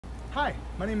Hi,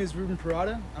 my name is Ruben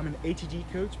Parada. I'm an ATG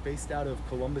coach based out of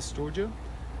Columbus, Georgia.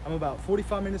 I'm about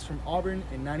 45 minutes from Auburn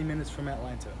and 90 minutes from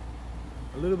Atlanta.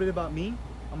 A little bit about me.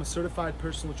 I'm a certified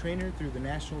personal trainer through the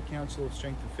National Council of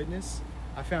Strength and Fitness.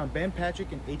 I found Ben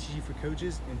Patrick and ATG For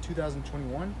Coaches in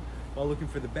 2021 while looking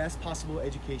for the best possible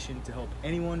education to help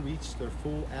anyone reach their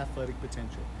full athletic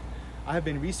potential. I have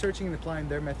been researching and applying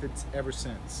their methods ever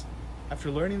since. After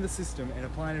learning the system and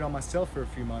applying it on myself for a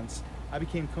few months, I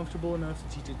became comfortable enough to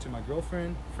teach it to my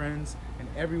girlfriend, friends, and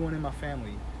everyone in my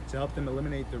family to help them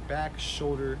eliminate their back,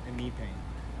 shoulder, and knee pain.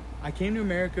 I came to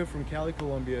America from Cali,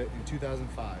 Colombia in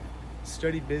 2005,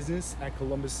 studied business at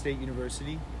Columbus State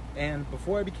University, and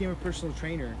before I became a personal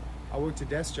trainer, I worked a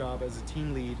desk job as a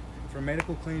team lead for a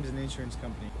medical claims and insurance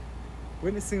company.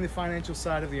 Witnessing the financial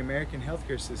side of the American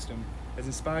healthcare system has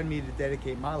inspired me to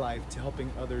dedicate my life to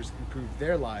helping others improve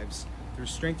their lives through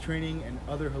strength training and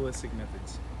other holistic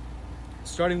methods.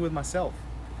 Starting with myself.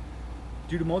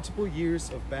 Due to multiple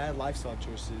years of bad lifestyle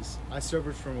choices, I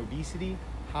suffered from obesity,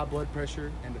 high blood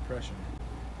pressure, and depression.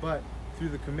 But through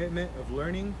the commitment of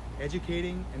learning,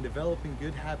 educating, and developing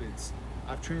good habits,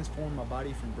 I've transformed my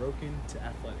body from broken to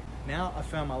athletic. Now I've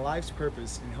found my life's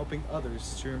purpose in helping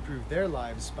others to improve their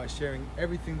lives by sharing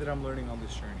everything that I'm learning on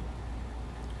this journey.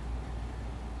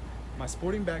 My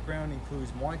sporting background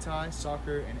includes Muay Thai,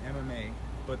 soccer, and MMA,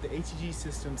 but the ATG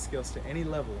system scales to any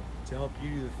level to help you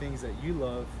do the things that you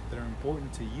love that are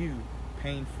important to you,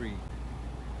 pain-free.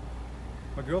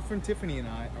 My girlfriend Tiffany and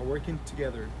I are working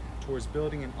together towards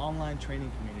building an online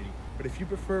training community. But if you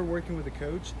prefer working with a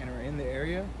coach and are in the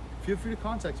area, feel free to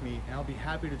contact me and I'll be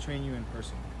happy to train you in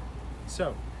person.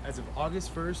 So, as of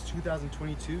August 1st,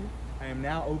 2022, I am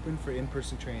now open for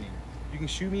in-person training. You can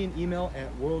shoot me an email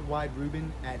at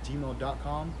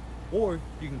worldwideruben@gmail.com, or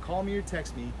you can call me or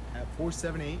text me at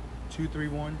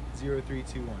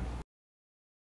 478-231-0321.